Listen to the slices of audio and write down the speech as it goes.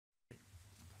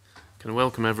Can I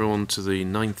welcome everyone to the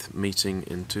 9th meeting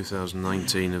in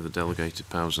 2019 of the Delegated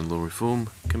Powers and Law Reform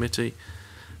Committee.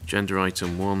 Agenda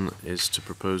item 1 is to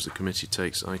propose the committee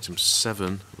takes item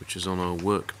 7, which is on our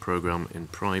work programme in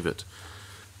private.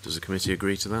 Does the committee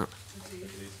agree to that?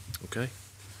 Okay.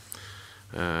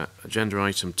 Agenda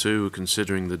item 2, we're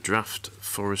considering the draft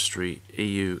Forestry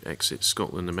EU Exit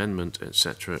Scotland Amendment,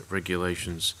 etc.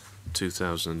 Regulations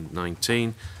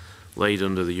 2019. Laid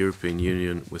under the European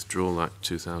Union Withdrawal Act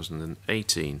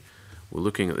 2018. We're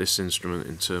looking at this instrument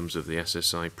in terms of the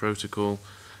SSI protocol.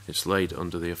 It's laid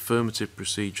under the affirmative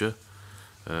procedure,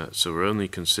 so we're only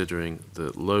considering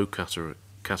the low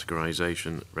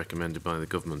categorisation recommended by the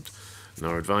government. And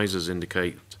our advisors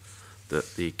indicate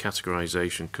that the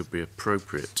categorisation could be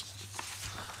appropriate.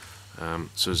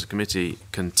 So is the committee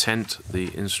content the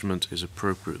instrument is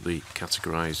appropriately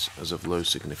categorised as of low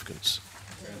significance?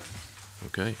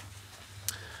 Okay.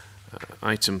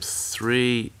 Item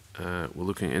 3, we're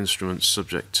looking at instruments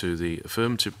subject to the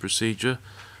affirmative procedure,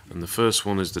 and the first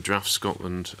one is the Draft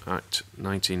Scotland Act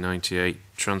 1998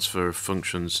 Transfer of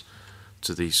Functions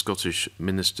to the Scottish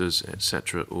Ministers,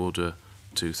 etc. Order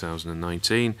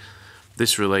 2019.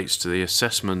 This relates to the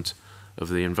assessment of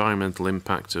the environmental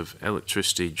impact of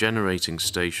electricity generating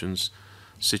stations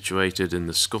situated in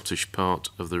the Scottish part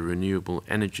of the renewable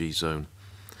energy zone.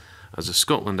 As a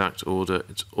Scotland Act order,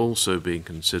 it's also being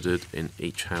considered in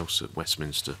each House at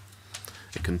Westminster.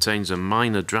 It contains a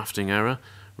minor drafting error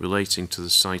relating to the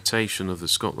citation of the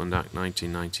Scotland Act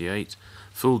 1998.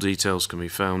 Full details can be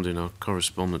found in our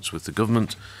correspondence with the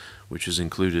government, which is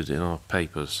included in our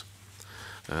papers.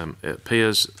 It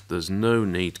appears there's no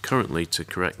need currently to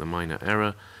correct the minor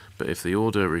error, but if the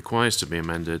order requires to be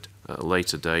amended at a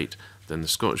later date, then the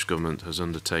Scottish Government has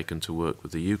undertaken to work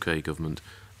with the UK Government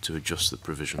to adjust the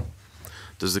provision.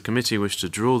 Does the committee wish to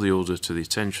draw the order to the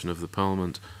attention of the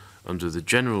Parliament under the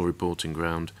general reporting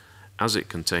ground, as it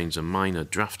contains a minor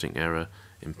drafting error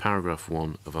in paragraph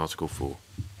 1 of Article 4?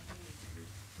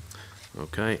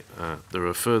 Okay, there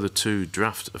are further 2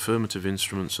 draft affirmative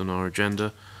instruments on our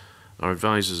agenda. Our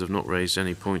advisors have not raised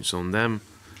any points on them.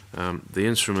 The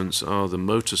instruments are the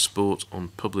Motorsport on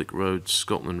Public Roads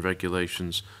Scotland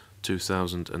Regulations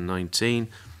 2019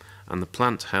 and the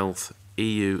Plant Health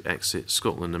EU Exit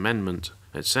Scotland Amendment,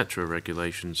 etc.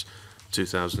 Regulations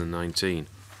 2019.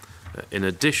 In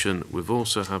addition, we've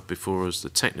also had before us the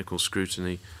technical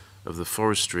scrutiny of the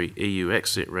Forestry EU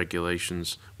Exit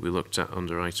Regulations we looked at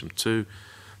under item 2.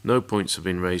 No points have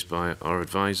been raised by our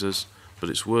advisors, but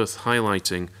it's worth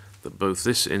highlighting that both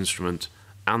this instrument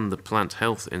and the Plant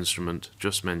Health instrument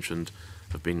just mentioned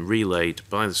have been relayed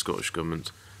by the Scottish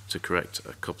Government to correct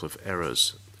a couple of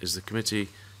errors. Is the committee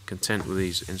content with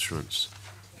these instruments?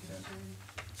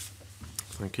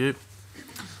 Thank you.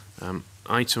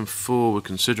 Item 4, we're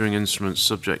considering instruments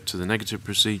subject to the negative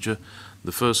procedure.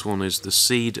 The first one is the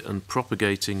Seed and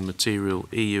Propagating Material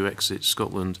EU Exit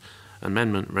Scotland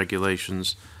Amendment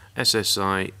Regulations,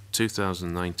 SSI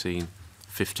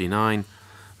 2019-59.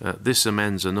 This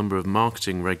amends a number of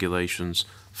marketing regulations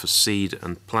for seed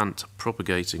and plant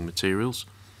propagating materials.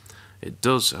 It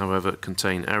does, however,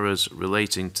 contain errors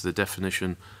relating to the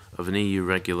definition of an EU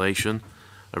regulation,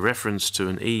 a reference to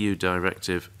an EU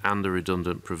directive and a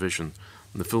redundant provision.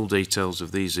 And the full details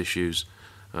of these issues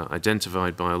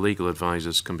identified by our legal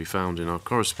advisors can be found in our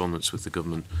correspondence with the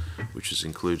government, which is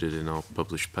included in our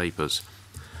published papers.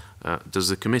 Does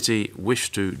the committee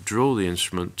wish to draw the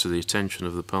instrument to the attention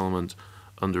of the Parliament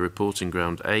under reporting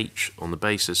ground H on the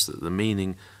basis that the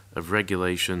meaning of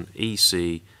Regulation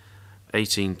EC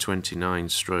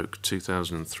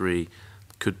 1829/2003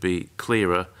 could be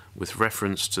clearer with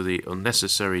reference to the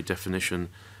unnecessary definition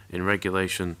in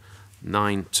Regulation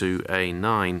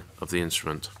 92A9 of the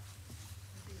instrument?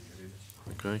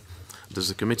 Okay. Does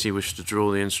the committee wish to draw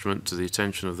the instrument to the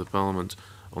attention of the Parliament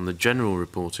on the general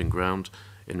reporting ground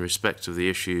in respect of the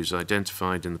issues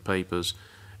identified in the papers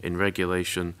in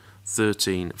Regulation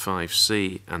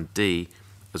 13.5C and D,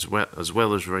 as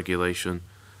well as Regulation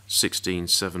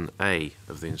 16.7A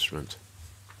of the instrument?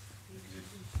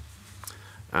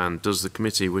 And does the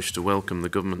committee wish to welcome the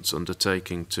government's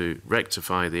undertaking to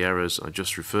rectify the errors I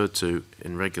just referred to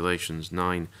in Regulations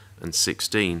 9 and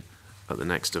 16 at the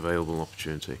next available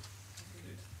opportunity?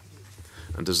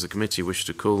 And does the committee wish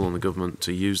to call on the government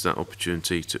to use that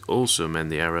opportunity to also amend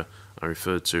the error I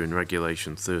referred to in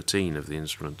Regulation 13 of the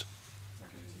instrument?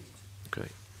 Okay.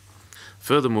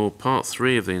 Furthermore, Part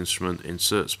 3 of the instrument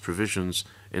inserts provisions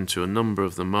into a number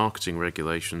of the marketing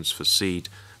regulations for seed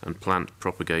and plant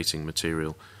propagating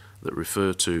material that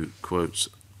refer to, quotes,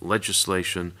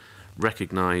 legislation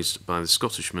recognised by the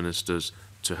Scottish ministers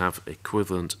to have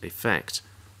equivalent effect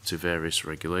to various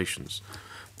regulations.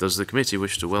 Does the committee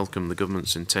wish to welcome the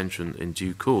government's intention in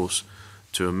due course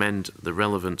to amend the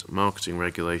relevant marketing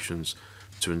regulations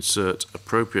to insert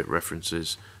appropriate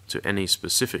references to any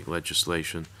specific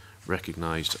legislation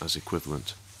recognised as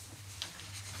equivalent?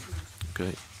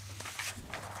 Okay.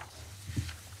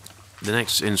 The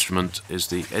next instrument is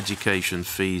the Education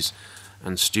Fees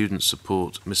and Student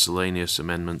Support Miscellaneous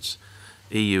Amendments,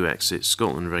 EU Exit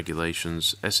Scotland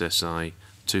Regulations, SSI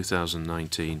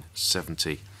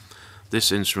 2019-70.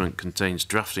 This instrument contains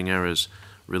drafting errors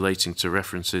relating to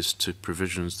references to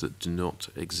provisions that do not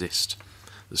exist.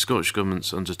 The Scottish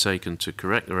Government's undertaken to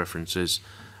correct the references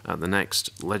at the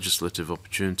next legislative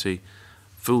opportunity.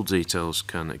 Full details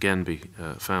can again be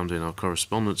found in our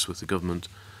correspondence with the Government,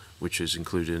 which is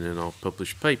included in our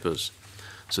published papers.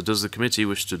 So does the committee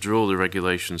wish to draw the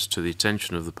regulations to the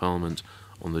attention of the Parliament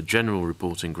on the general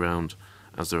reporting ground,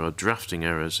 as there are drafting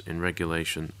errors in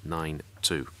Regulation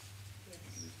 9.2?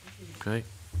 Okay.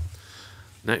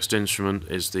 Next instrument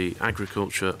is the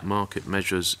Agriculture Market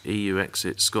Measures EU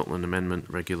Exit Scotland Amendment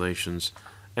Regulations,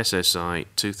 SSI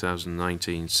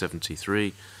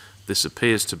 2019-73. This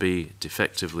appears to be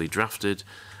defectively drafted,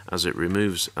 as it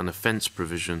removes an offence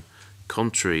provision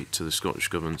contrary to the Scottish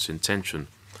Government's intention.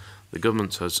 The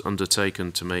Government has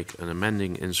undertaken to make an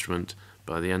amending instrument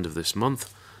by the end of this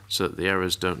month so that the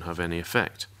errors don't have any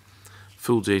effect.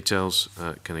 Full details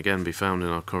can again be found in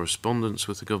our correspondence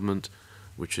with the Government,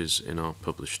 which is in our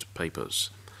published papers.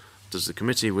 Does the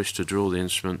committee wish to draw the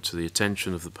instrument to the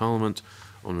attention of the Parliament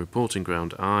on reporting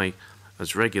ground I,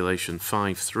 as Regulation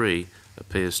 5.3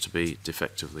 appears to be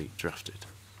defectively drafted?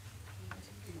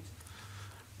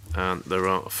 And there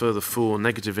are a further 4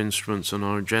 negative instruments on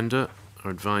our agenda.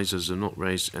 Our advisers have not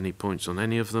raised any points on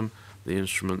any of them. The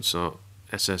instruments are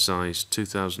SSIs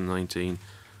 2019,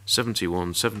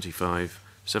 71, 75,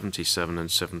 77 and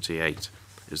 78.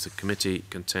 Is the committee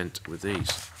content with these?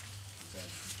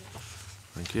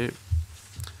 Thank you.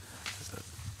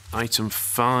 Item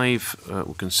 5,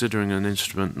 we're considering an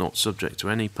instrument not subject to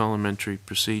any parliamentary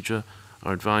procedure.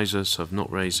 Our advisers have not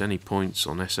raised any points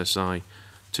on SSI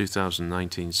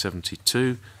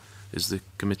 2019-72. Is the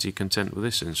committee content with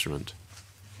this instrument?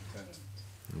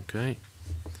 Okay.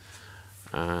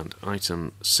 And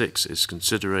item 6 is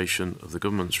consideration of the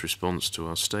Government's response to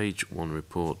our Stage 1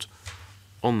 report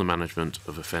on the Management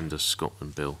of Offenders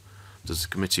Scotland Bill. Does the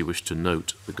committee wish to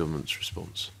note the Government's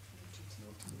response?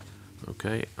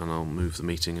 Okay, and I'll move the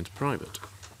meeting into private.